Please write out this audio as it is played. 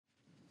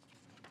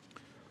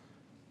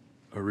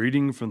A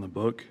reading from the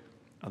book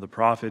of the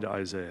prophet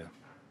Isaiah.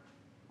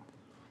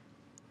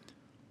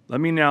 Let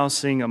me now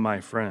sing of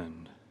my friend's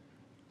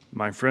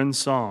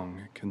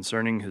song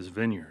concerning his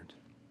vineyard.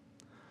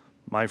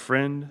 My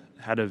friend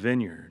had a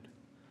vineyard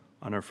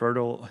on a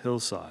fertile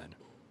hillside.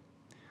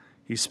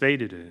 He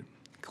spaded it,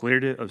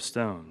 cleared it of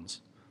stones,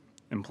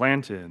 and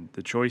planted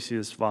the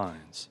choicest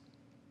vines.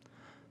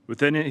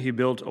 Within it he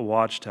built a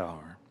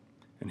watchtower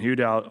and hewed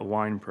out a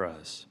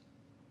winepress.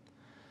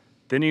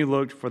 Then he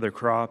looked for the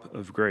crop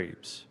of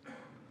grapes,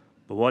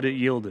 but what it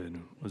yielded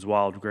was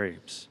wild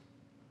grapes.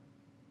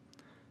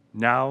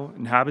 Now,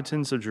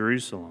 inhabitants of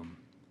Jerusalem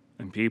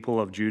and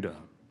people of Judah,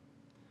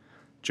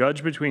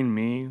 judge between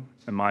me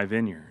and my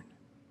vineyard.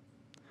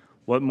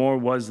 What more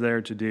was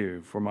there to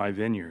do for my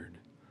vineyard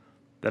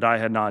that I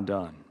had not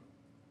done?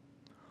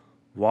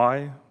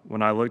 Why,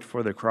 when I looked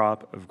for the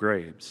crop of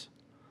grapes,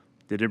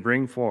 did it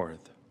bring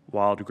forth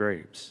wild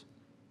grapes?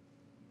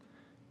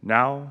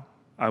 Now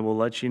I will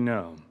let you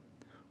know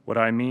what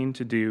I mean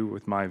to do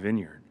with my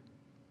vineyard.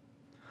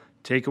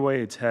 Take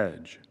away its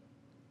hedge,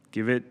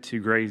 give it to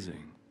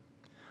grazing,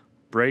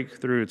 break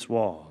through its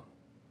wall,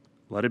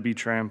 let it be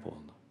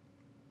trampled.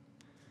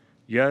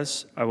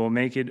 Yes, I will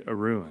make it a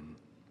ruin.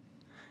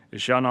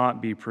 It shall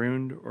not be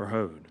pruned or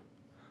hoed,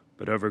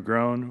 but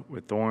overgrown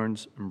with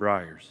thorns and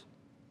briars.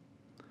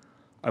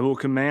 I will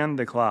command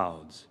the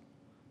clouds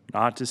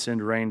not to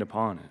send rain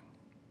upon it.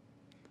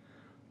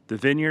 The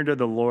vineyard of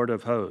the Lord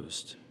of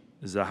hosts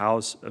is the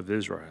house of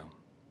Israel.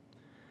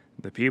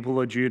 The people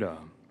of Judah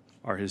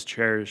are his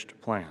cherished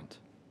plant.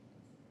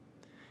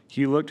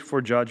 He looked for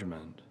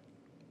judgment,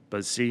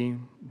 but see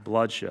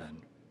bloodshed,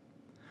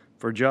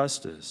 for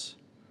justice,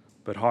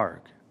 but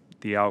hark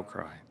the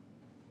outcry.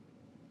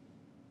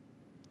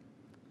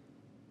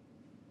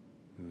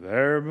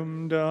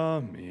 Verbum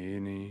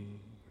Domini.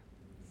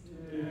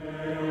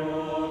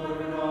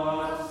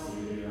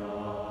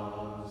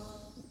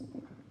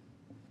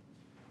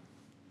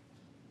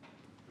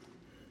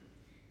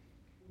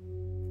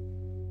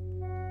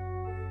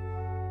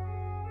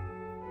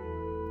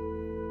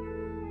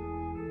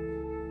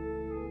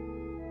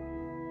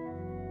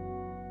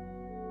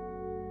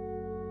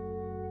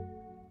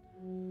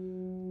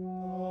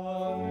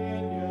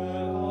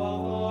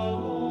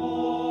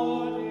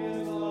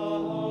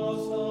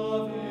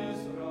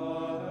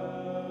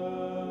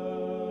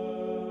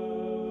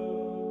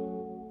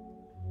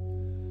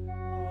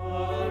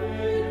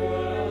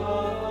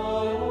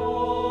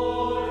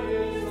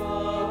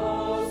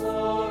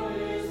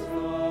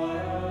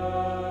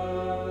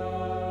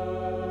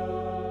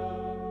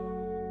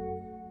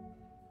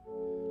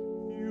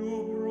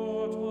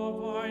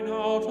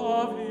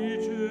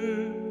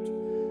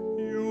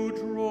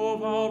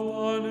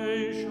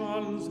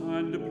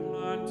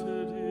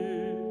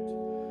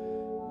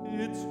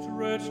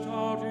 Stretched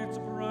out its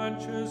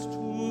branches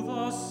to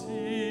the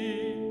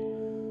sea,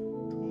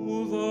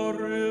 to the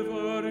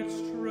river it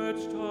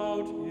stretched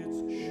out its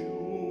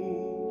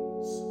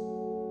shoots.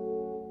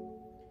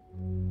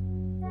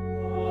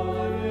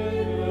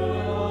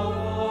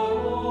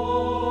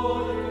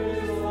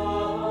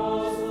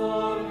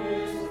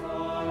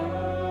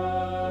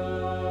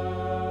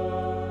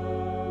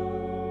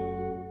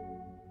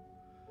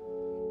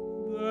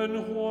 Then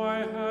why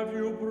have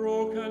you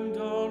broken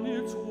down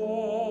its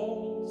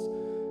walls?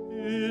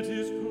 It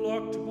is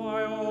plucked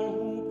by all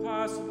who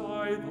pass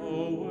by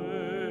the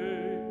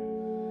way.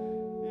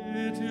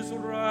 It is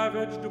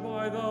ravaged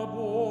by the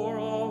boar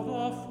of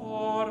the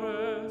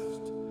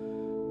forest,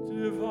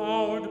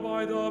 devoured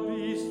by the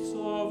beasts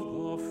of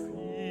the field.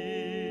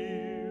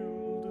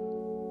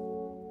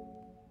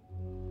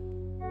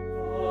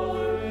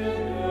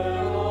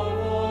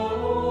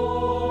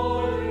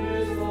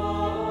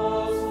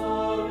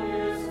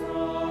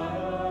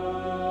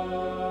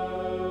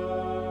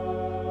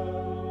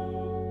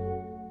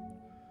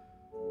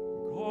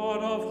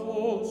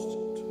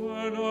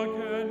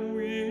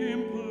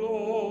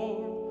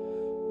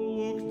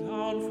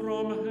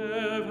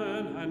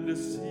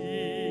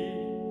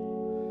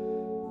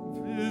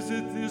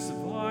 Visit this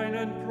vine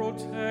and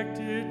protect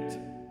it,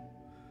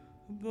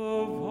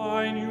 the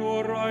vine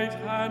your right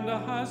hand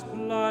has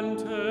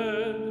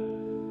planted,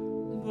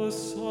 the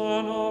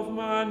Son of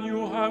Man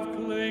you have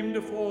claimed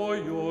for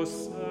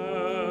yourself.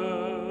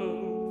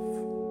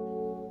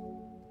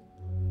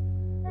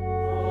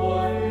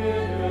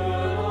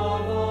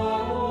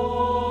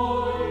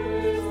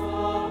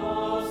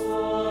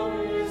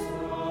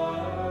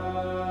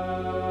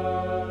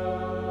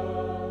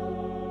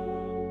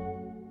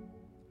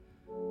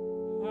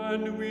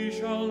 And we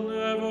shall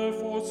never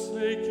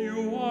forsake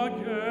you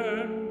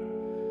again.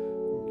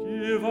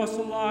 Give us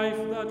life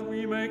that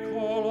we may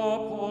call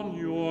upon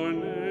your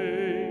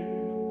name.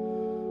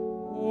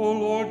 O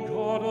Lord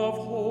God of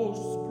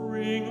hosts,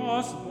 bring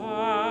us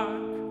back.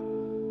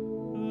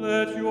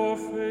 Let your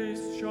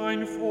face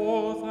shine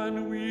forth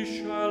and we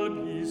shall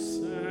be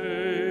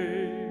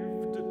saved.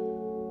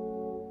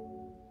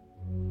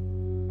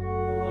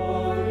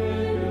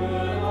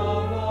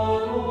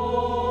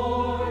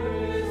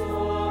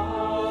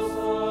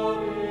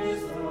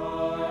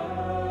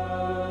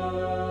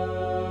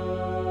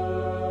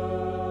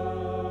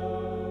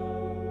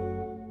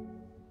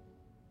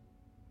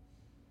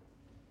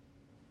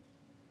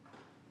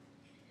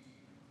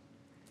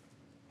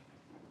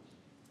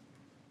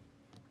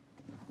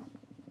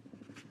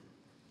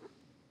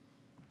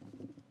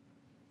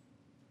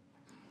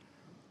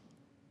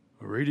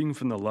 reading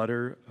from the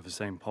letter of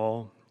St.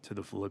 Paul to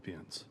the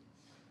Philippians.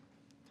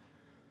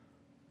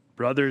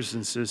 Brothers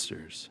and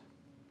sisters,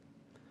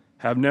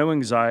 have no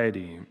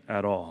anxiety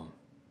at all,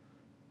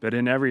 but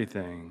in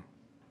everything,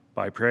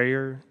 by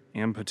prayer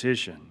and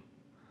petition,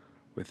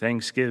 with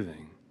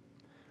thanksgiving,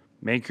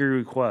 make your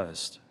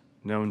request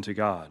known to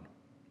God.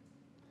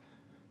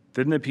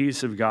 Then the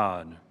peace of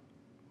God,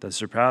 that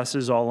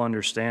surpasses all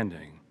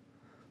understanding,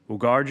 will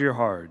guard your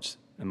hearts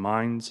and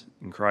minds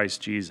in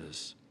Christ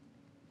Jesus.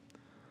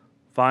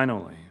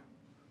 Finally,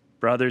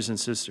 brothers and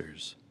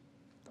sisters,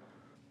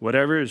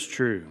 whatever is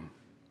true,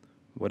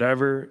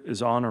 whatever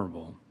is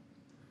honorable,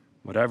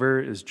 whatever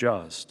is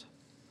just,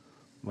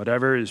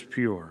 whatever is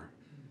pure,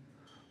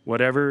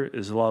 whatever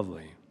is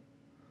lovely,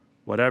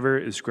 whatever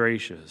is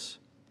gracious,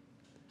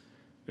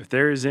 if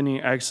there is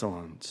any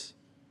excellence,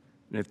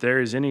 and if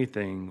there is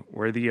anything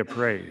worthy of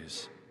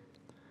praise,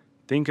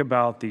 think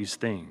about these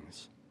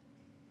things.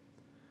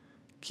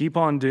 Keep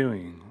on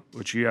doing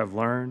what you have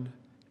learned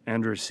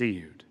and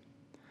received,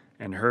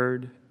 and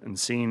heard and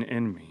seen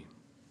in me.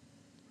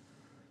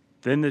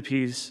 Then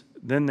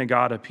the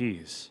God of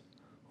peace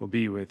will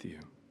be with you.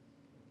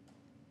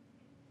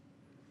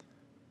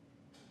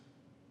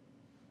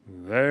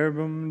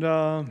 Verbum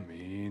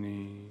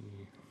Domini.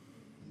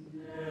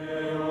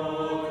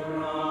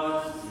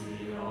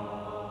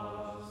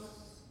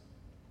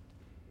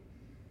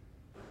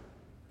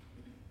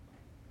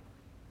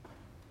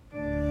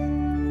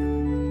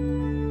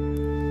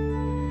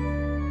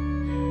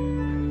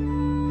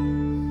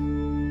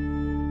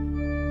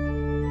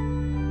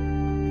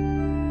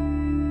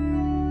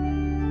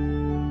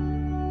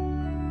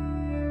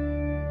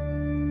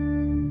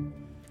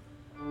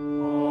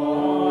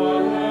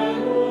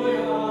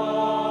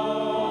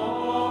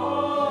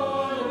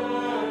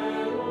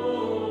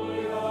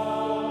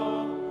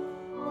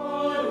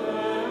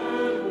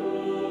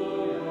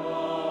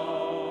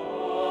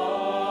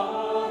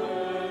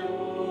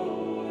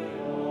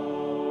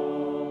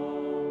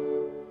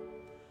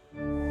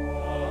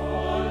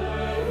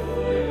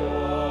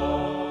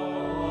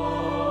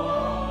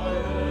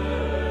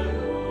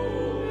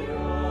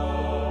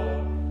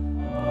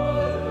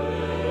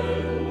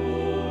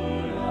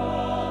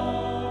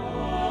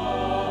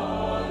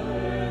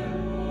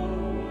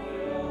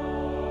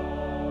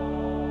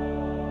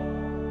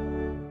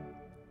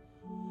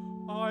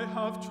 I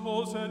have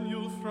chosen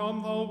you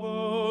from the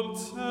world,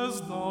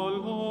 says the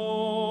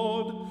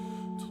Lord,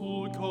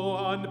 to go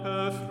and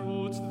bear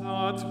fruit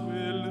that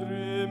will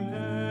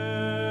remain.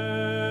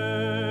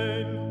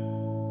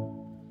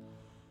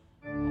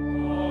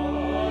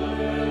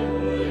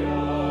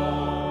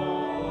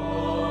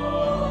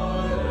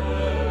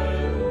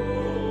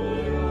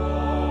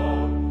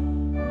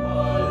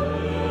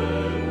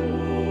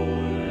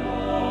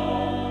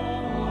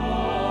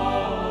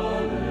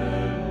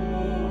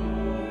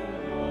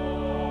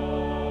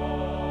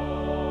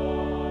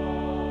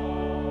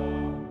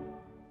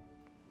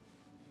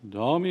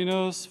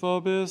 Dominus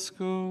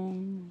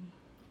vobiscum.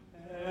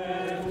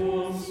 Et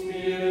cum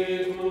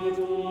spiritu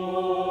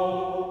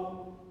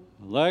tuo.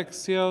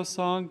 Lectio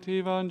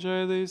Sancti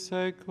Evangelii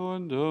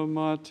secundum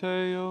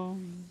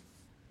Matteum.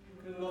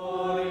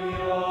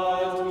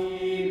 Gloria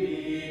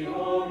tibi,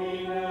 Domine.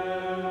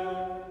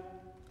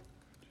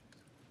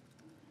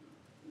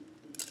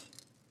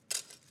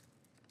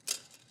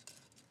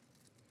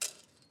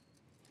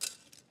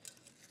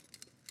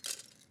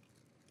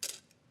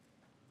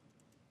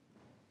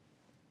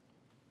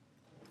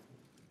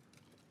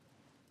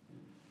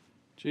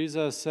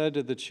 Jesus said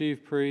to the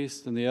chief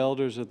priests and the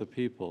elders of the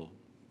people,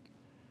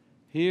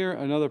 "Hear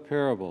another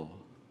parable.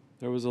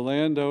 There was a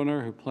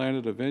landowner who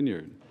planted a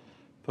vineyard,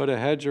 put a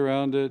hedge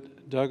around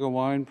it, dug a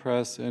wine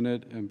press in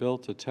it, and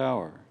built a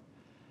tower.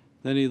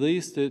 Then he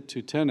leased it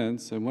to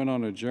tenants and went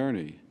on a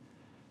journey.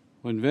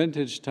 When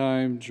vintage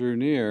time drew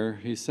near,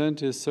 he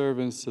sent his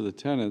servants to the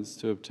tenants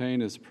to obtain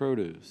his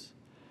produce.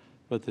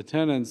 But the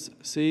tenants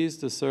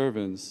seized the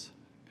servants,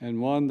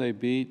 and one they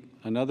beat,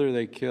 another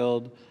they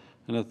killed,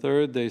 and a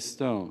third they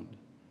stoned.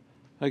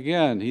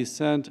 Again, he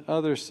sent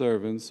other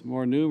servants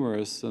more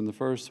numerous than the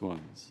first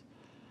ones,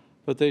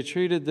 but they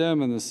treated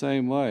them in the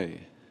same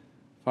way.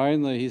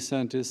 Finally, he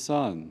sent his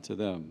son to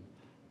them,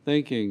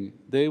 thinking,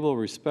 'They will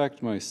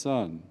respect my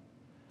son.'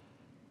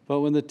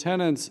 But when the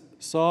tenants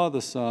saw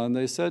the son,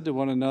 they said to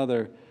one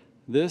another,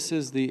 'This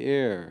is the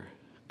heir.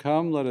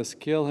 Come, let us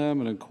kill him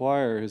and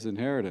acquire his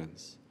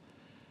inheritance.'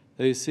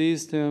 They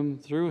seized him,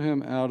 threw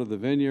him out of the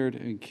vineyard,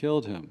 and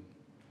killed him.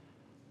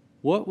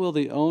 What will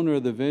the owner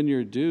of the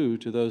vineyard do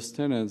to those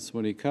tenants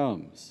when he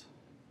comes?"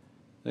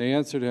 They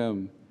answered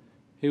him,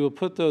 "He will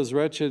put those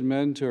wretched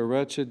men to a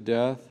wretched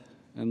death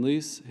and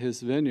lease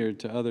his vineyard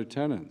to other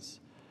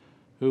tenants,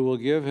 who will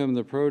give him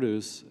the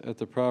produce at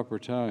the proper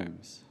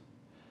times."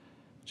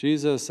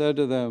 Jesus said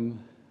to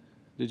them,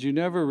 "Did you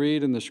never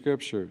read in the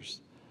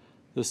Scriptures,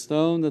 'The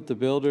stone that the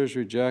builders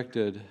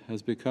rejected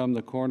has become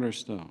the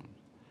cornerstone'?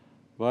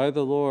 By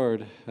the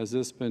Lord has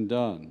this been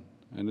done,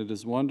 and it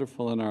is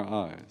wonderful in our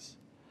eyes.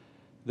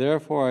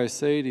 Therefore I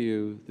say to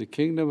you, the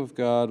kingdom of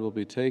God will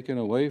be taken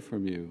away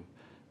from you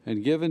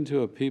and given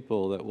to a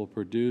people that will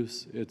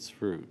produce its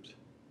fruit.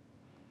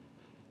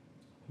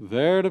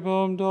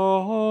 Verbum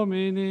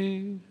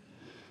Domini.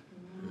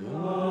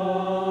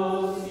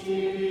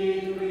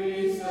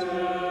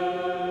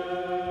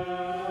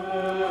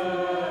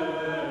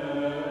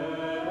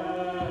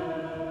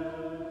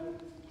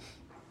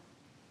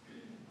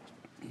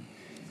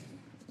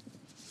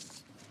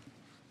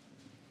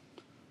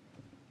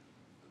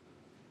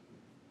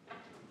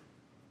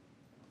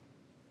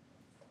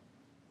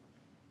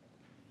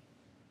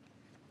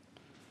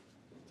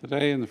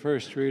 Today in the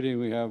first reading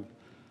we have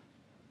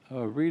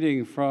a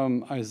reading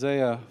from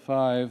Isaiah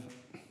 5,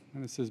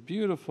 and it's this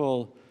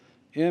beautiful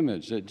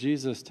image that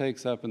Jesus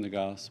takes up in the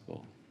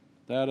gospel,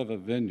 that of a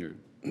vineyard.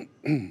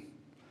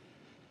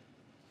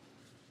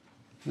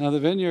 Now the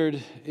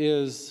vineyard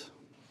is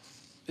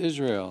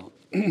Israel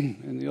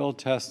in the Old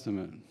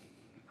Testament.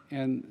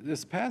 And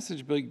this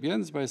passage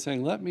begins by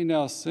saying, "Let me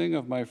now sing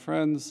of my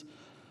friend's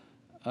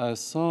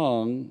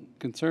song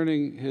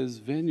concerning his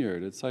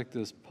vineyard." It's like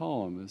this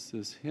poem, it's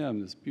this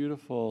hymn, this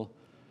beautiful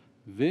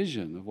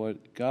vision of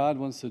what God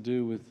wants to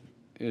do with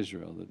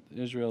Israel. That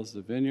Israel's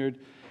the vineyard.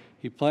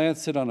 He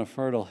plants it on a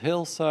fertile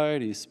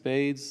hillside. He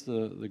spades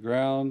the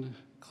ground,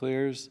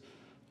 clears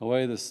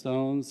away the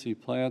stones. He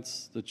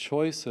plants the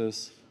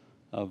choicest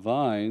of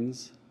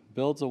vines,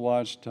 builds a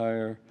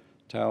watchtower,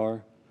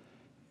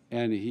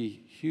 and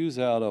he hews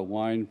out a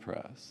wine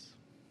press.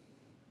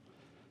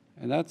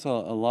 And that's a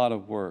lot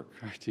of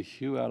work, right? To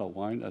hew out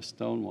a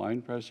stone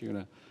wine press. You're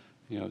going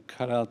to,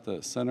 cut out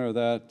the center of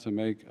that to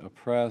make a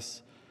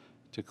press,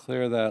 to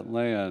clear that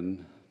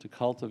land, to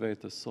cultivate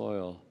the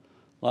soil.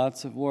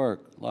 Lots of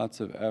work, lots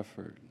of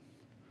effort.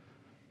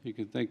 You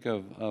can think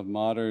of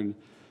modern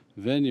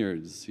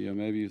vineyards.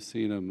 Maybe you've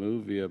seen a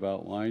movie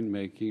about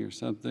winemaking or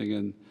something,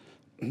 and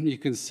you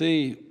can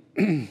see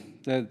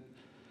that,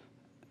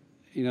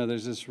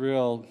 there's this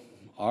real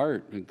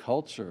art and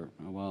culture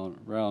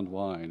around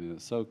wine, and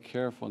it's so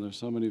careful, and there's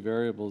so many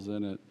variables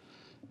in it,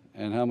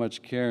 and how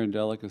much care and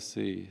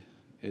delicacy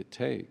it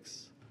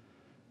takes.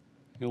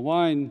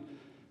 Wine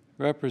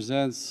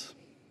represents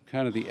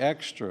kind of the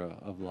extra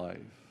of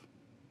life.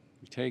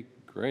 You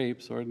take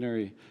grapes,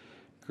 ordinary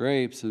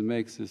grapes, and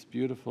makes this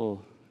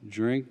beautiful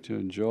drink to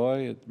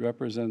enjoy. It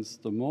represents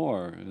the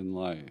more in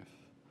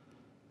life.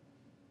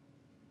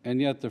 And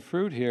yet the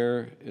fruit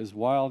here is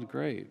wild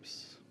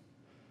grapes,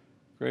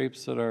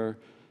 grapes that are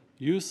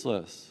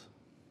useless.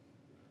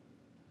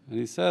 And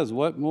he says,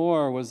 "What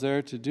more was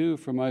there to do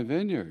for my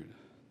vineyard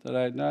that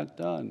I had not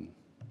done?"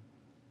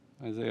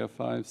 Isaiah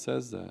 5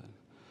 says that.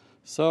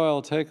 "So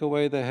I'll take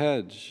away the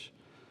hedge,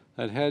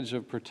 that hedge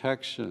of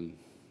protection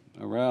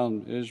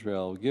around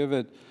Israel, give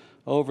it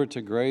over to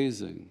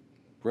grazing,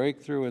 break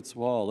through its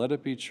wall, let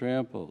it be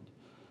trampled,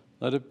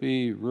 let it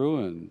be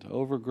ruined,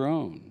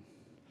 overgrown."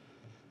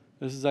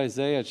 This is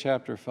Isaiah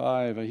chapter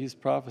 5. He's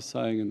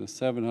prophesying in the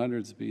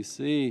 700s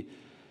BC.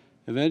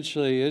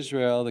 Eventually,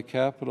 Israel, the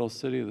capital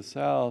city of the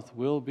south,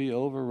 will be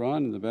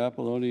overrun in the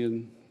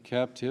Babylonian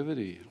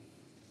captivity.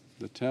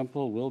 The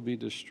temple will be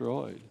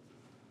destroyed.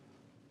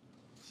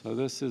 So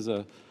this is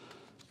a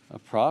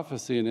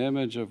prophecy, an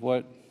image of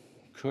what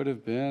could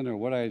have been or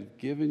what I had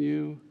given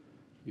you.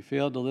 You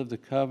failed to live the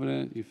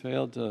covenant. You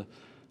failed to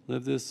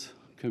live this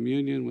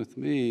communion with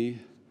me.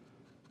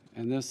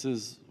 And this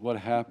is what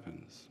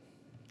happens.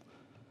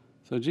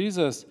 So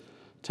Jesus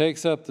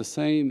takes up the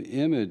same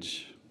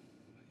image,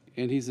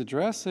 and he's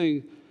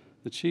addressing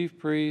the chief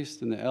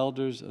priest and the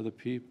elders of the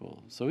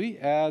people. So he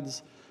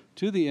adds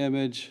to the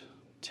image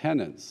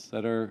tenants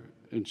that are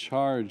in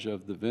charge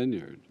of the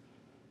vineyard.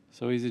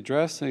 So he's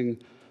addressing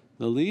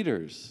the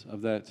leaders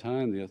of that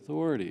time, the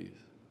authorities.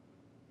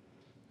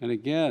 And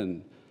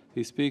again,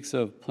 he speaks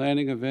of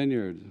planting a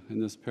vineyard in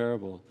this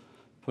parable,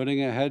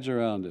 putting a hedge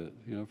around it,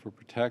 for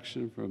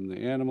protection from the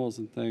animals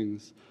and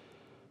things,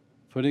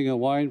 putting a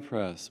wine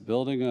press,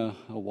 building a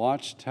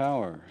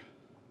watchtower,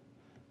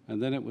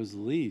 and then it was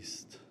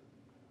leased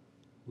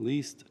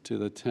to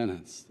the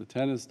tenants. The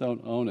tenants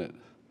don't own it,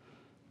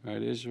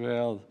 right?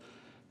 Israel,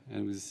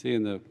 and we see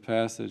in the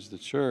passage, the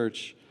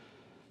church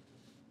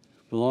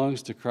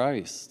belongs to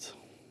Christ.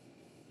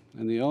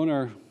 And the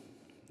owner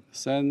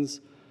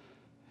sends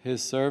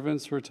his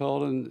servants, we're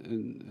told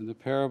in the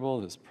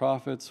parable, his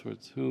prophets,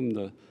 with whom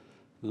the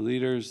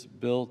leaders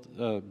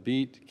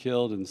beat,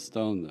 killed, and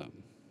stoned them.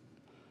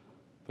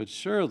 But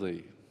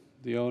surely,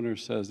 the owner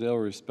says, they'll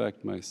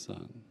respect my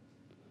son.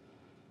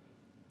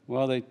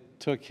 Well, they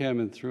took him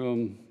and threw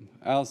him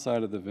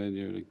outside of the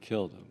vineyard and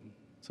killed him.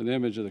 It's an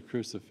image of the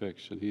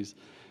crucifixion.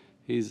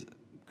 He's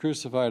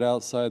crucified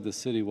outside the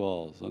city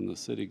walls on the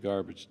city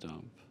garbage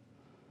dump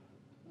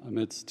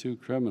amidst two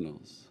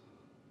criminals.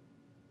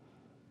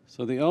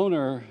 So the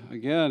owner,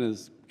 again,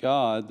 is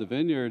God. The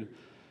vineyard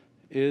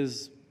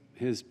is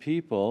his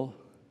people.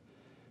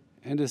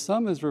 And to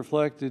some is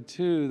reflected,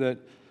 too, that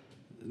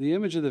the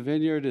image of the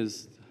vineyard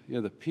is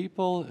the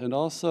people and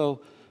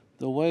also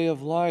the way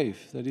of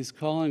life that he's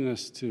calling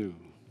us to,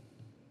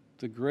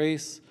 the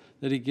grace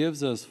that he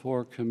gives us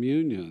for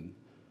communion,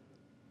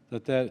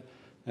 that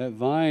That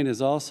vine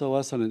is also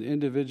us on an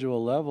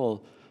individual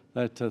level,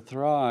 that to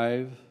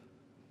thrive,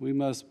 we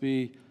must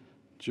be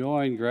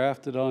joined,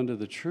 grafted onto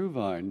the true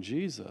vine,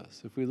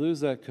 Jesus. If we lose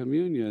that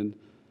communion,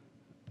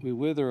 we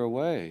wither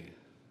away,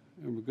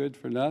 and we're good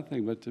for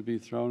nothing but to be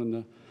thrown in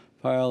the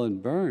pile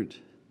and burnt.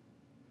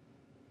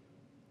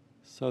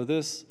 So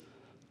this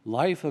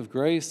life of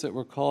grace that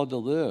we're called to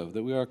live,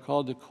 that we are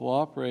called to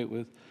cooperate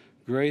with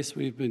grace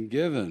we've been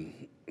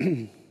given,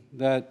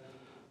 that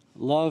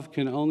love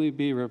can only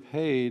be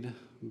repaid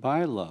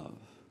by love.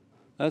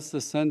 That's the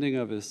sending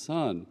of his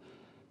Son.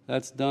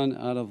 That's done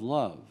out of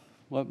love.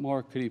 What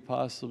more could he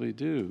possibly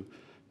do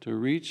to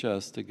reach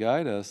us, to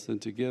guide us, than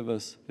to give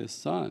us his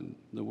Son,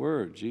 the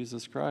Word,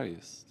 Jesus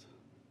Christ?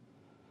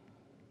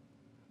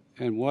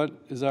 And what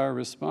is our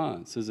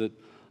response? Is it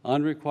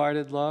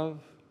unrequited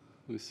love?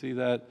 We see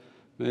that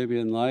maybe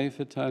in life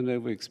at times. Maybe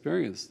we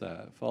experienced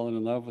that. Falling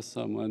in love with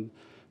someone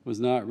was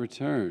not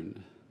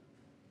returned.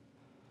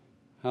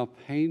 How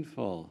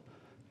painful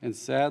and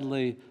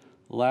sadly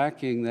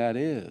lacking that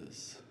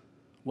is.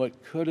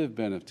 What could have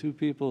been if two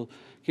people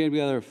came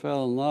together and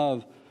fell in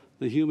love,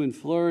 the human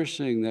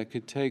flourishing that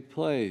could take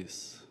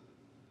place.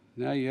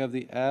 Now you have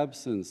the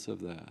absence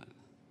of that.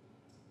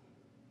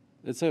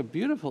 It's a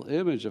beautiful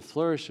image of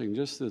flourishing,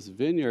 just this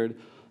vineyard,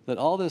 that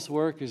all this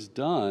work is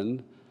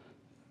done,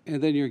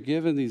 and then you're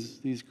given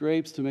these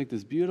grapes to make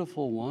this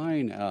beautiful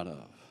wine out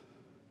of.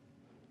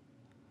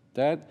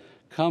 That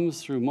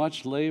comes through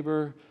much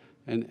labor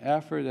and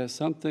effort. As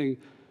something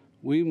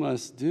we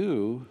must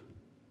do,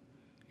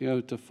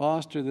 to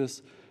foster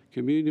this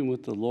communion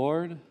with the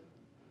Lord.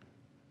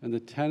 And the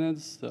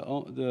tenants,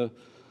 the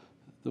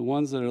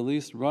ones that are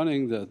least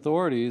running, the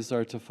authorities,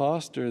 are to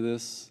foster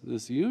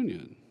this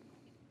union.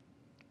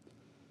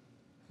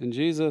 And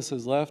Jesus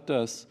has left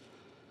us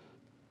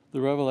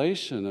the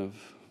revelation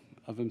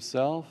of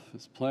himself,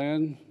 his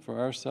plan for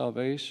our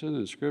salvation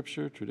in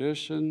Scripture,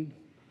 tradition,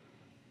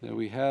 that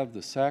we have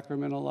the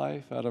sacramental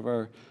life out of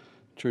our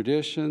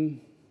tradition,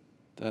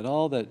 that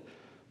all that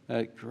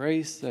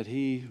grace that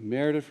he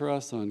merited for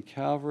us on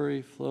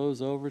Calvary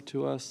flows over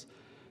to us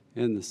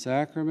in the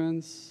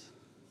sacraments.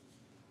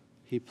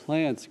 He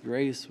plants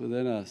grace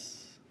within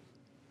us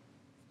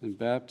in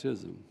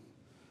baptism,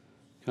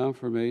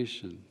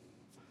 confirmation,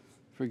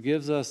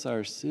 forgives us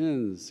our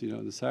sins,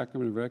 the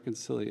sacrament of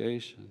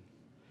reconciliation,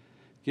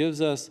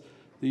 gives us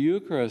the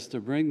Eucharist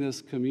to bring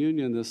this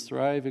communion, this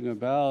thriving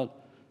about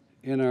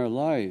in our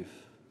life.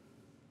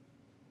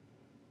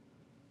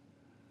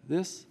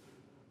 This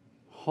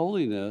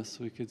holiness,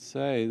 we could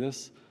say,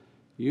 this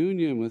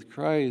union with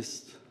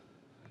Christ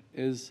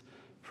is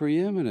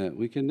preeminent.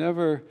 We can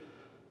never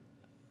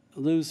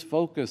lose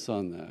focus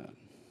on that.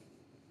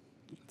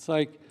 It's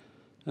like,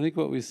 I think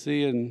what we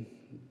see in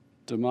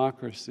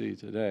democracy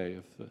today,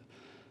 if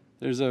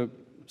there's a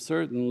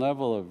certain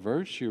level of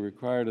virtue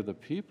required of the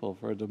people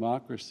for a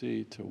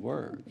democracy to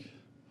work.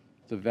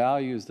 The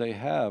values they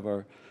have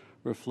are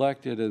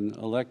reflected in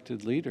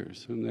elected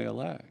leaders whom they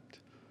elect,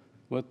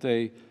 what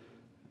they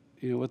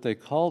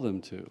call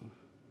them to.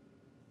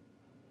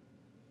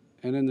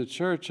 And in the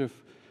church,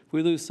 if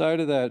we lose sight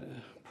of that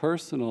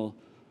personal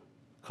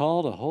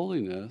call to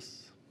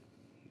holiness,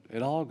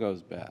 it all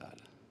goes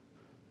bad.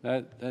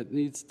 That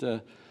needs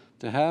to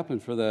happen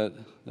for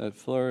that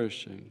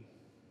flourishing.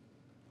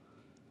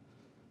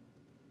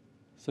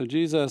 So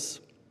Jesus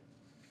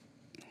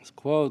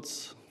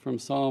quotes from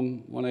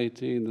Psalm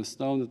 118, "The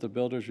stone that the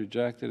builders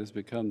rejected has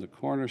become the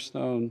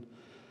cornerstone.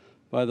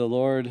 By the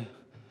Lord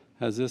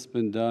has this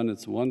been done.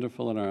 It's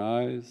wonderful in our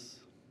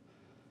eyes."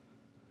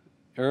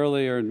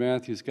 Earlier in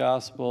Matthew's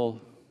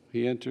Gospel,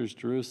 he enters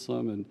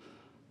Jerusalem, and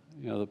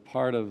the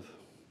part of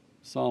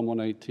Psalm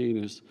 118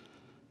 is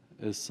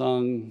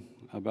sung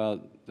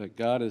about that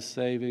God is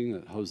saving,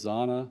 that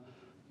Hosanna,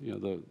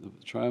 the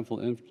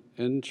triumphal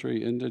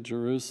entry into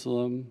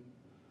Jerusalem.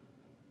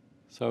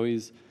 So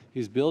he's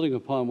building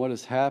upon what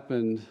has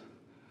happened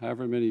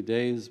however many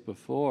days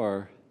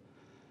before,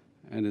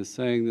 and is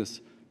saying this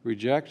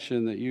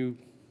rejection that you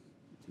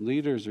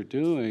leaders are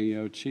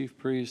doing, chief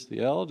priests, the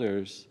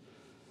elders,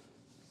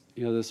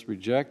 this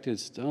rejected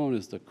stone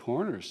is the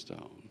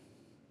cornerstone.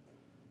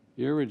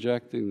 You're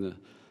rejecting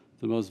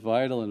the most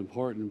vital and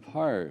important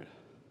part.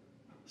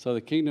 So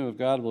the kingdom of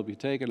God will be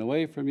taken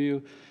away from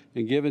you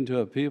and given to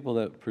a people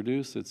that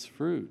produce its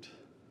fruit.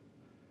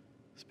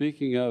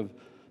 Speaking of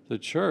the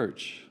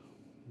church,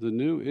 the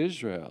new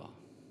Israel,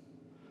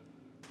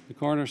 the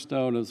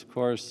cornerstone is, of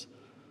course,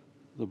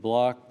 the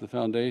block, the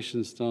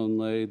foundation stone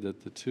laid,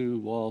 that the two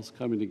walls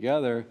coming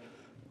together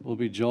will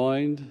be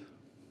joined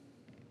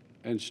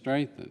and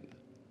strengthened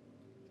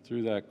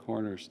through that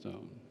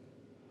cornerstone.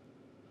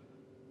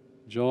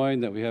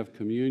 Joined, that we have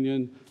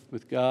communion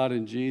with God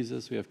and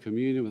Jesus, we have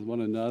communion with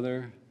one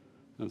another,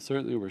 and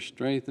certainly we're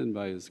strengthened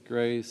by his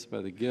grace,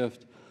 by the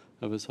gift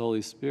of his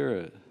Holy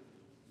Spirit.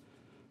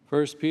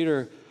 1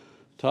 Peter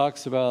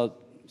talks about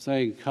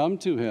saying, "Come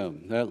to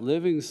him, that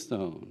living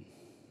stone.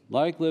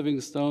 Like living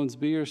stones,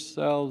 be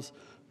yourselves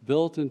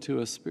built into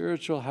a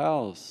spiritual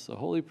house, a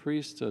holy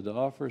priesthood, to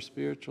offer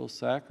spiritual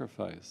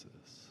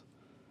sacrifices."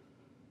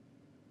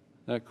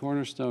 That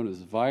cornerstone is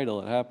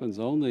vital. It happens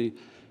only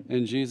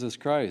in Jesus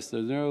Christ.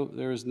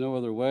 There is no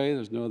other way,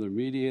 there's no other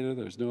mediator,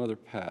 there's no other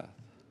path.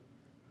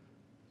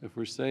 If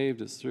we're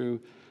saved, it's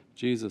through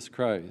Jesus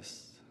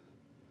Christ.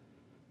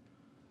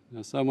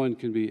 Now, someone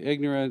can be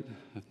ignorant,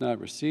 have not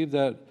received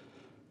that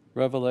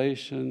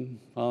revelation,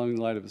 following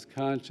the light of his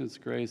conscience,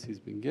 grace he's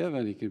been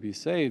given, he can be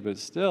saved, but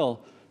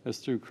still, it's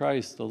through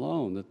Christ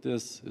alone that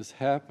this is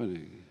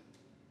happening.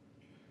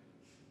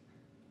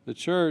 The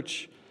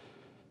church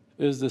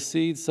is the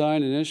seed,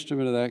 sign, and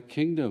instrument of that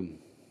kingdom.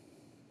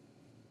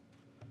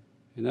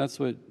 And that's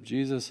what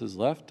Jesus has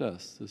left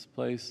us, this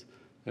place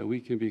that we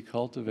can be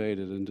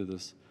cultivated into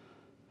this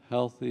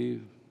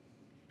healthy,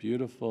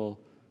 beautiful,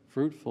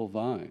 fruitful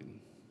vine.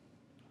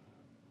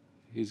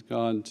 He's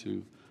gone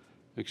to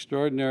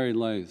extraordinary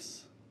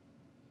lengths,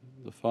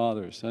 the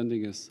Father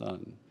sending his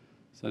Son,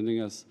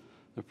 sending us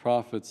the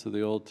prophets of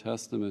the Old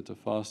Testament to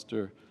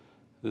foster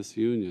this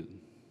union.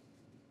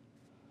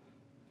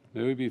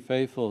 May we be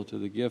faithful to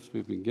the gift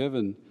we've been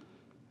given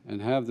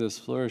and have this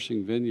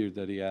flourishing vineyard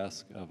that he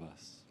asks of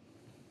us.